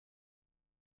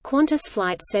Qantas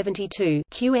Flight 72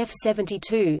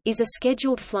 (QF72) is a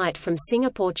scheduled flight from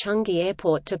Singapore Changi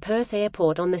Airport to Perth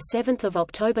Airport on 7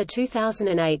 October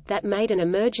 2008 that made an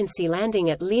emergency landing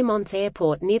at Learmonth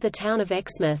Airport near the town of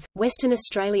Exmouth, Western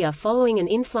Australia following an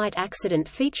in-flight accident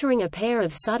featuring a pair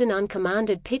of sudden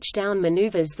uncommanded pitch-down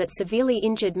manoeuvres that severely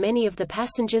injured many of the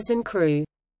passengers and crew.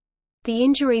 The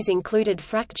injuries included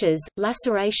fractures,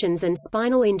 lacerations and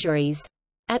spinal injuries.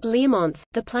 At Learmonth,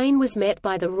 the plane was met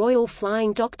by the Royal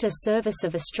Flying Doctor Service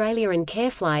of Australia and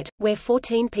CareFlight, where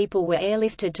 14 people were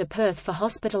airlifted to Perth for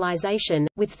hospitalisation,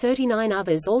 with 39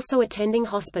 others also attending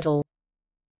hospital.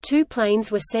 2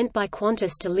 planes were sent by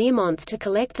Qantas to Learmonth to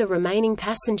collect the remaining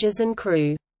passengers and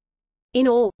crew. In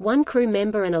all, 1 crew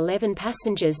member and 11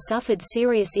 passengers suffered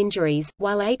serious injuries,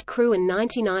 while 8 crew and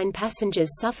 99 passengers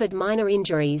suffered minor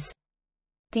injuries.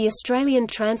 The Australian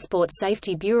Transport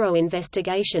Safety Bureau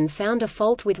investigation found a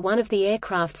fault with one of the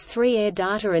aircraft's 3 air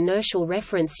data inertial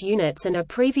reference units and a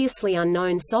previously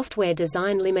unknown software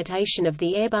design limitation of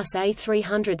the Airbus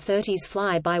A330's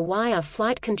fly-by-wire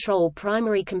flight control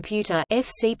primary computer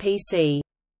 (FCPC).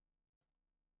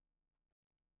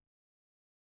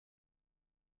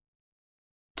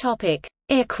 Topic: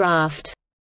 Aircraft.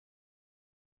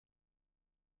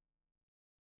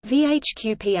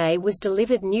 VHQPA was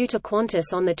delivered new to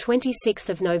Qantas on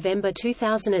 26 November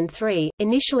 2003,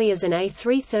 initially as an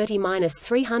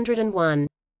A330-301.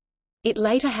 It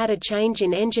later had a change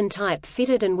in engine type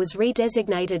fitted and was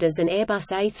redesignated as an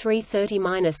Airbus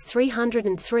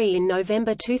A330-303 in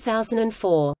November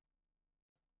 2004.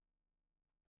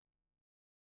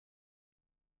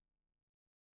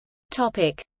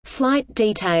 Flight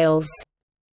details.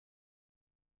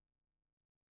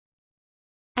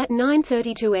 At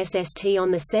 9:32 SST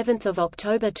on 7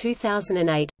 October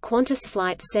 2008, Qantas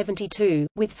Flight 72,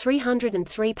 with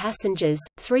 303 passengers,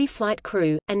 3 flight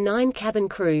crew, and 9 cabin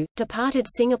crew, departed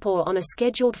Singapore on a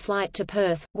scheduled flight to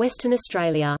Perth, Western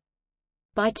Australia.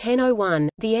 By 10:01,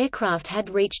 the aircraft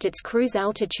had reached its cruise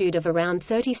altitude of around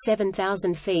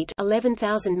 37,000 feet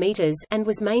 (11,000 meters) and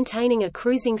was maintaining a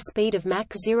cruising speed of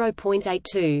Mach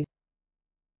 0.82.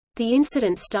 The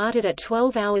incident started at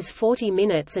 12 hours 40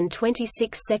 minutes and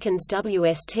 26 seconds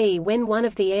WST when one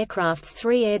of the aircraft's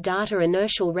 3 air data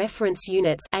inertial reference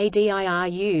units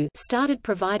 (ADIRU) started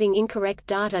providing incorrect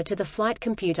data to the flight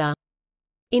computer.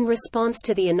 In response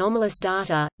to the anomalous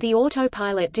data, the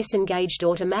autopilot disengaged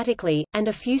automatically, and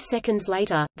a few seconds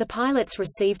later, the pilots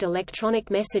received electronic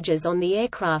messages on the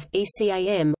aircraft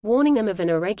ECAM, warning them of an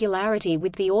irregularity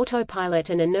with the autopilot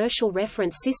and inertial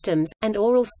reference systems, and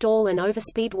aural stall and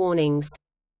overspeed warnings.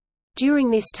 During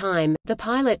this time, the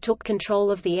pilot took control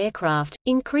of the aircraft,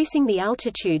 increasing the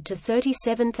altitude to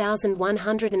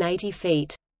 37,180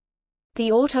 feet.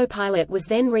 The autopilot was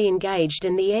then re-engaged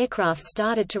and the aircraft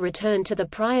started to return to the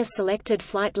prior selected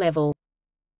flight level.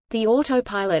 The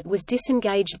autopilot was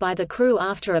disengaged by the crew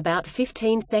after about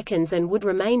 15 seconds and would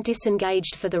remain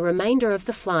disengaged for the remainder of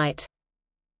the flight.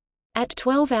 At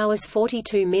 12 hours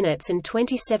 42 minutes and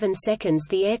 27 seconds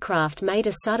the aircraft made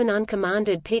a sudden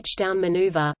uncommanded pitch-down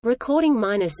maneuver, recording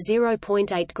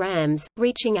 -0.8 grams,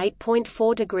 reaching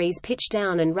 8.4 degrees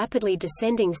pitch-down and rapidly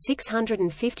descending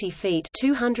 650 feet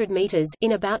 200 meters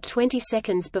in about 20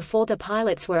 seconds before the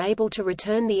pilots were able to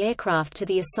return the aircraft to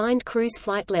the assigned cruise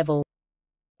flight level.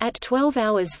 At 12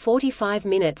 hours 45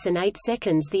 minutes and 8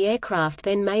 seconds the aircraft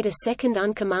then made a second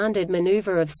uncommanded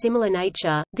maneuver of similar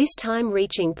nature, this time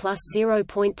reaching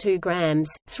 +0.2 grams,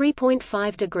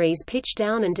 3.5 degrees pitch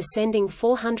down and descending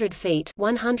 400 feet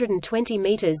 120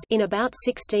 meters in about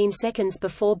 16 seconds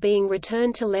before being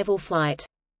returned to level flight.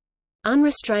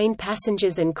 Unrestrained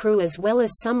passengers and crew as well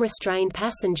as some restrained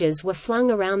passengers were flung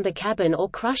around the cabin or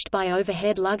crushed by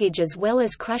overhead luggage as well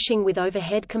as crashing with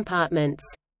overhead compartments.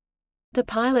 The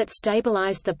pilot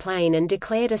stabilized the plane and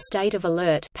declared a state of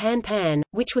alert pan,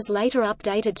 which was later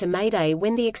updated to Mayday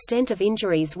when the extent of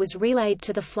injuries was relayed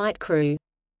to the flight crew.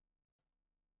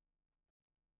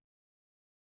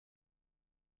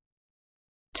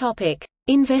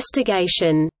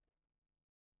 Investigation.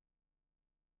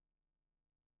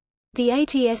 The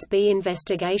ATSB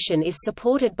investigation is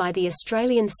supported by the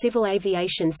Australian Civil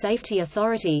Aviation Safety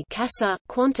Authority (CASA),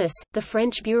 Qantas, the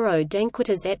French Bureau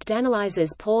d'enquêtes et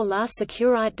d'analyses pour la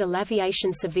sécurité de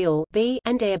l'aviation civile (B),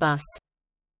 and Airbus.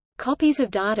 Copies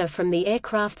of data from the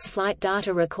aircraft's flight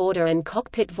data recorder and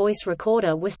cockpit voice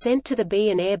recorder were sent to the B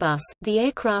and Airbus. The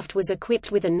aircraft was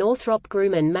equipped with a Northrop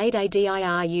Grumman-made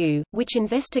ADIRU, which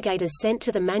investigators sent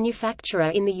to the manufacturer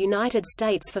in the United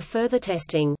States for further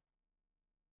testing.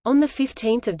 On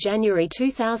 15 January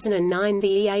 2009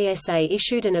 the EASA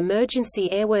issued an emergency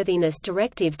airworthiness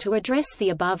directive to address the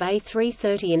above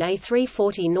A330 and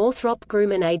A340 Northrop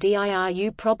Grumman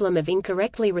ADIRU problem of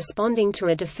incorrectly responding to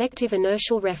a defective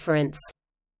inertial reference.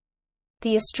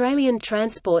 The Australian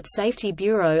Transport Safety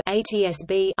Bureau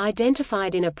 (ATSB)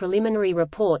 identified in a preliminary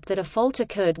report that a fault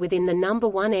occurred within the No.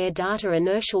 1 Air Data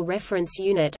Inertial Reference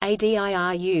Unit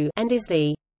 (ADIRU) and is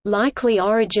the likely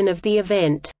origin of the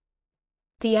event.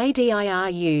 The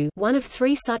ADIRU, one of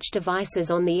 3 such devices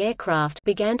on the aircraft,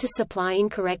 began to supply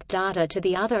incorrect data to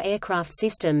the other aircraft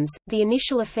systems. The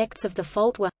initial effects of the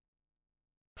fault were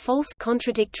false,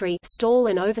 contradictory, stall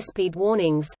and overspeed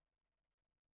warnings,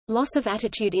 loss of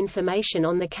attitude information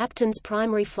on the captain's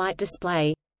primary flight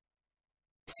display,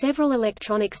 several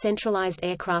electronic centralized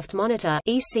aircraft monitor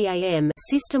 (ECAM)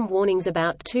 system warnings.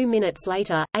 About 2 minutes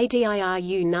later,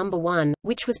 ADIRU No. 1,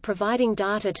 which was providing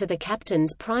data to the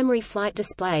captain's primary flight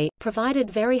display, provided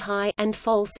very high and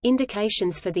false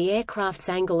indications for the aircraft's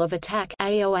angle of attack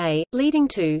 (AOA), leading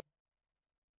to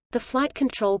the flight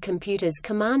control computers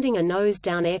commanding a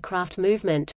nose-down aircraft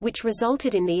movement, which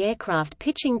resulted in the aircraft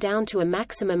pitching down to a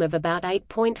maximum of about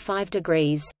 8.5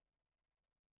 degrees.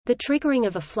 The triggering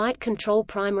of a flight control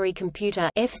primary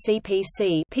computer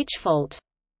 (FCPC) pitch fault.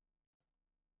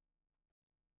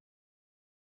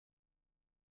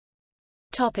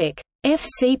 Topic: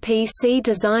 FCPC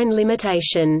design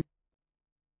limitation.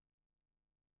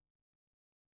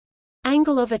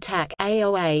 Angle of attack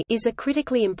 (AOA) is a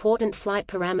critically important flight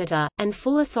parameter, and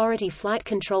full-authority flight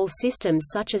control systems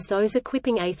such as those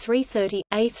equipping A330,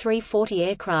 A340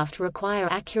 aircraft require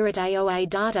accurate AOA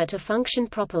data to function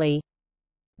properly.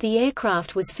 The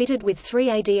aircraft was fitted with 3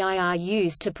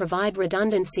 ADIRUs to provide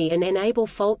redundancy and enable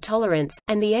fault tolerance,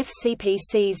 and the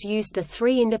FCPCs used the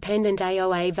 3 independent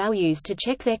AOA values to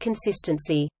check their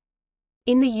consistency.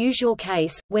 In the usual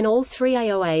case, when all 3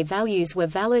 AOA values were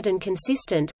valid and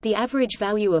consistent, the average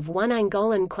value of 1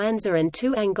 Angolan kwanza and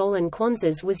 2 Angolan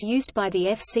kwanzas was used by the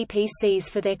FCPCs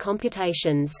for their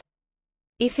computations.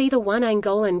 If either 1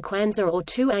 Angolan kwanza or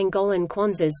 2 Angolan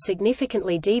kwanzas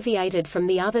significantly deviated from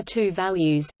the other 2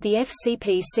 values, the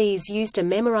FCPCs used a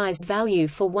memorized value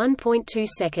for 1.2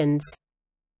 seconds.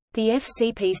 The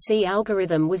FCPC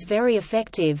algorithm was very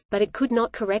effective, but it could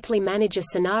not correctly manage a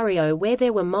scenario where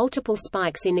there were multiple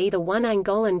spikes in either 1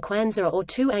 Angolan kwanza or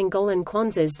 2 Angolan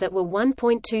kwanzas that were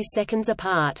 1.2 seconds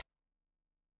apart.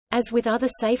 As with other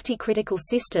safety-critical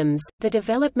systems, the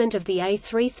development of the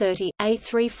A330,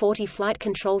 A340 flight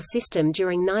control system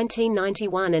during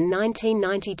 1991 and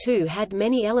 1992 had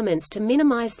many elements to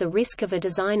minimize the risk of a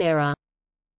design error.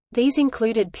 These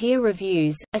included peer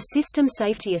reviews, a system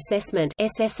safety assessment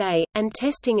 (SSA), and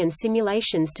testing and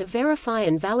simulations to verify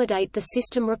and validate the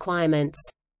system requirements.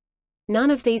 None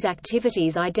of these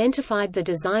activities identified the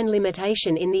design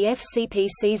limitation in the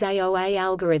FCPC's AOA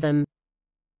algorithm.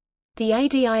 The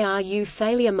ADIRU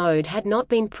failure mode had not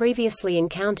been previously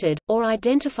encountered, or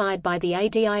identified by the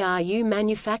ADIRU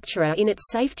manufacturer in its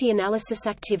safety analysis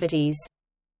activities.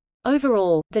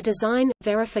 Overall, the design,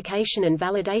 verification and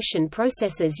validation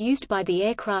processes used by the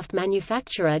aircraft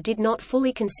manufacturer did not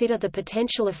fully consider the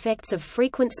potential effects of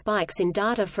frequent spikes in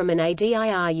data from an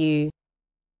ADIRU.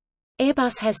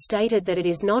 Airbus has stated that it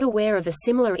is not aware of a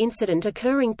similar incident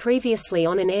occurring previously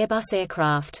on an Airbus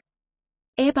aircraft.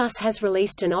 Airbus has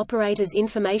released an Operators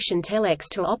Information Telex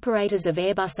to operators of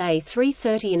Airbus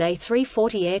A330 and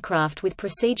A340 aircraft with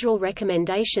procedural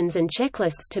recommendations and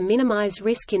checklists to minimize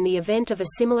risk in the event of a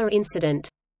similar incident.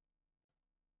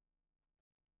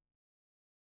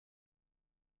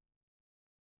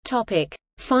 Topic: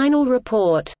 Final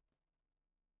report.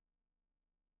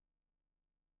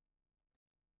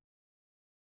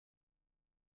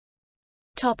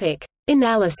 Topic: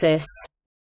 Analysis.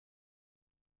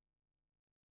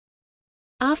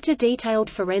 After detailed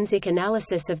forensic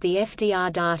analysis of the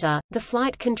FDR data, the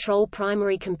Flight Control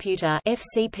Primary Computer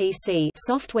 (FCPC)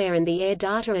 software and the Air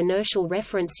Data Inertial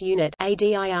Reference Unit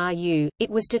 (ADIRU), it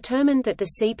was determined that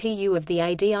the CPU of the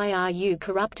ADIRU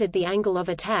corrupted the angle of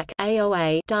attack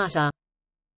 (AOA) data.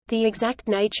 The exact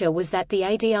nature was that the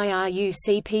ADIRU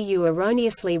CPU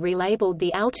erroneously relabeled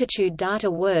the altitude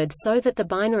data word so that the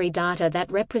binary data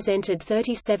that represented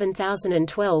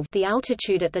 37,012, the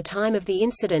altitude at the time of the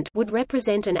incident, would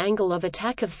represent an angle of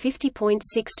attack of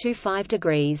 50.625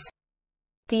 degrees.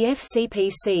 The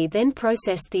FCPC then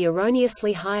processed the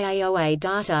erroneously high AOA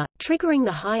data, triggering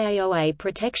the high AOA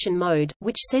protection mode,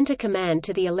 which sent a command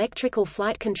to the Electrical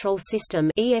Flight Control System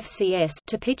 (EFCS)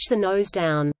 to pitch the nose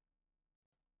down.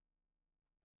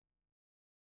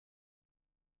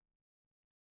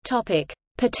 Topic: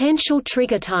 Potential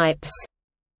trigger types.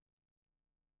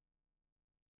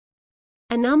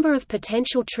 A number of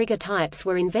potential trigger types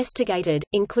were investigated,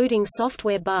 including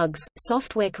software bugs,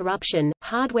 software corruption,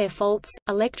 hardware faults,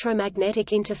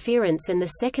 electromagnetic interference and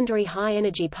the secondary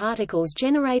high-energy particles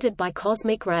generated by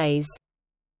cosmic rays.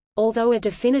 Although a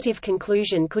definitive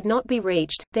conclusion could not be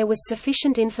reached, there was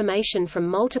sufficient information from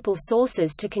multiple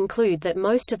sources to conclude that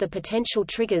most of the potential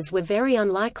triggers were very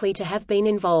unlikely to have been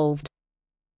involved.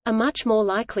 A much more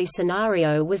likely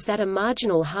scenario was that a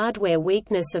marginal hardware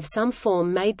weakness of some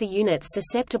form made the units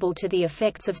susceptible to the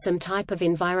effects of some type of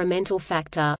environmental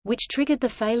factor, which triggered the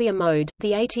failure mode.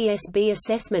 The ATSB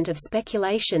assessment of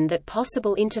speculation that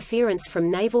possible interference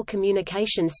from Naval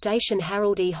Communication Station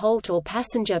Harold E. Holt or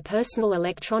passenger personal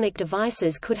electronic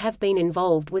devices could have been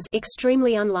involved was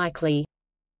extremely unlikely.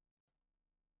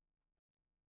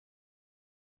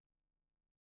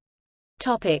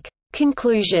 Topic: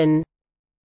 Conclusion.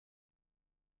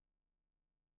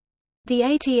 The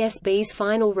ATSB's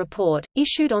final report,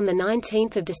 issued on 19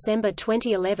 December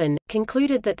 2011,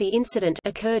 concluded that the incident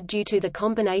occurred due to the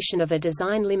combination of a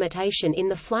design limitation in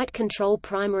the Flight Control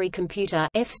Primary Computer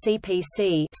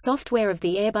 (FCPC) software of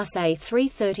the Airbus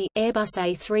A330, Airbus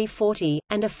A340,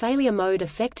 and a failure mode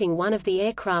affecting one of the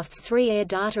aircraft's three Air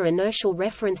Data Inertial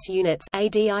Reference Units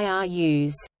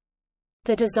 (ADIRUs).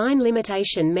 The design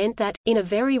limitation meant that, in a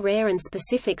very rare and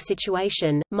specific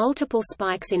situation, multiple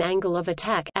spikes in angle of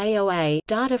attack (AOA)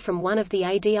 data from one of the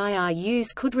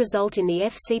ADIRUs could result in the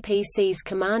FCPC's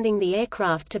commanding the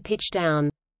aircraft to pitch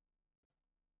down.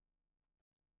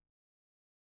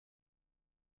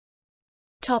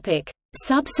 Topic: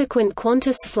 Subsequent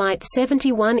Qantas Flight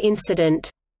 71 incident.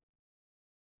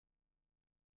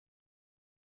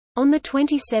 On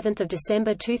 27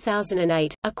 December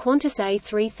 2008, a Qantas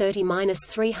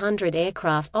A330-300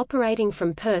 aircraft operating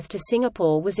from Perth to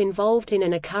Singapore was involved in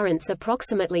an occurrence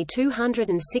approximately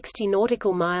 260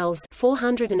 nautical miles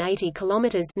 (480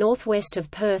 kilometers) northwest of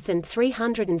Perth and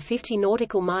 350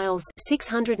 nautical miles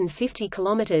 (650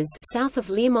 kilometers) south of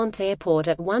Learmonth Airport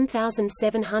at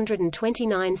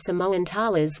 1,729 Samoan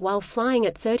thalers while flying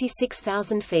at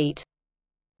 36,000 feet.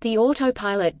 The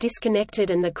autopilot disconnected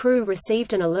and the crew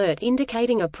received an alert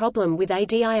indicating a problem with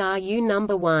ADIRU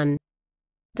number 1.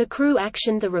 The crew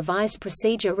actioned the revised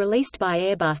procedure released by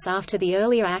Airbus after the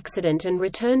earlier accident and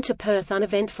returned to Perth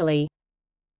uneventfully.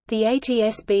 The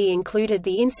ATSB included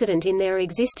the incident in their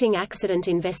existing accident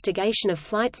investigation of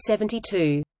Flight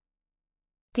 72.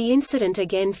 The incident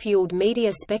again fueled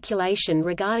media speculation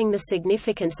regarding the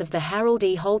significance of the Harold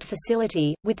E. Holt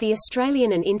facility, with the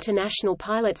Australian and International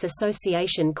Pilots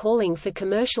Association calling for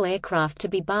commercial aircraft to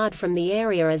be barred from the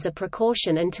area as a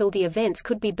precaution until the events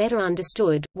could be better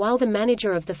understood, while the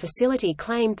manager of the facility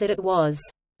claimed that it was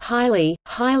highly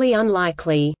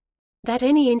unlikely that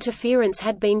any interference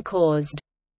had been caused.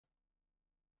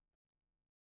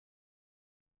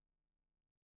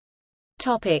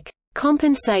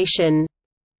 Compensation.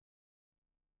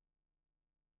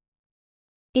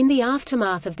 In the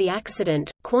aftermath of the accident,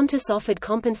 Qantas offered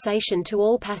compensation to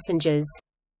all passengers.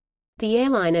 The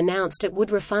airline announced it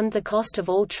would refund the cost of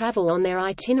all travel on their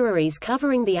itineraries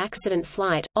covering the accident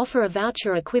flight, offer a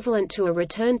voucher equivalent to a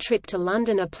return trip to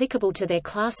London applicable to their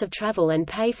class of travel and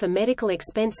pay for medical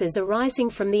expenses arising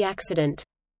from the accident.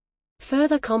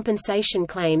 Further compensation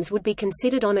claims would be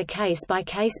considered on a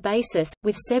case-by-case basis,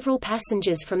 with several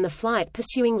passengers from the flight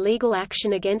pursuing legal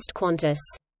action against Qantas.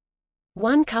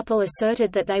 One couple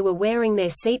asserted that they were wearing their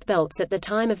seatbelts at the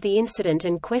time of the incident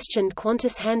and questioned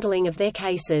Qantas' handling of their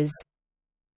cases.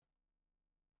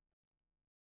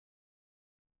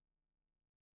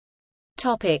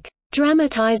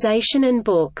 Dramatisation and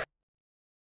Book.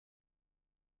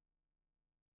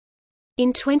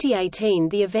 In 2018,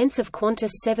 the events of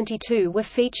Qantas 72 were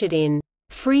featured in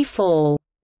Free Fall,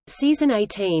 Season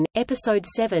 18, Episode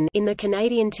 7 in the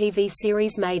Canadian TV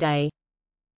series Mayday.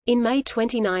 In May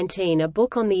 2019, a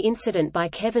book on the incident by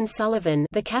Kevin Sullivan,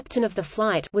 the captain of the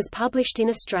flight, was published in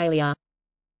Australia.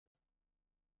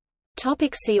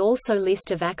 See also List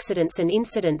of accidents and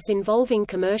incidents involving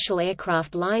commercial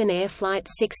aircraft: Lion Air Flight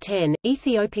 610,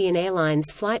 Ethiopian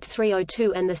Airlines Flight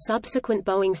 302 and the subsequent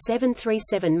Boeing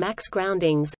 737 MAX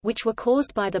groundings, which were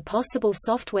caused by the possible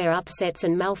software upsets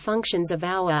and malfunctions of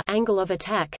our angle of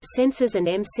attack sensors and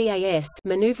MCAS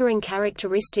maneuvering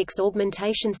characteristics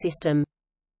augmentation system.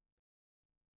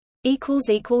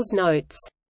 Notes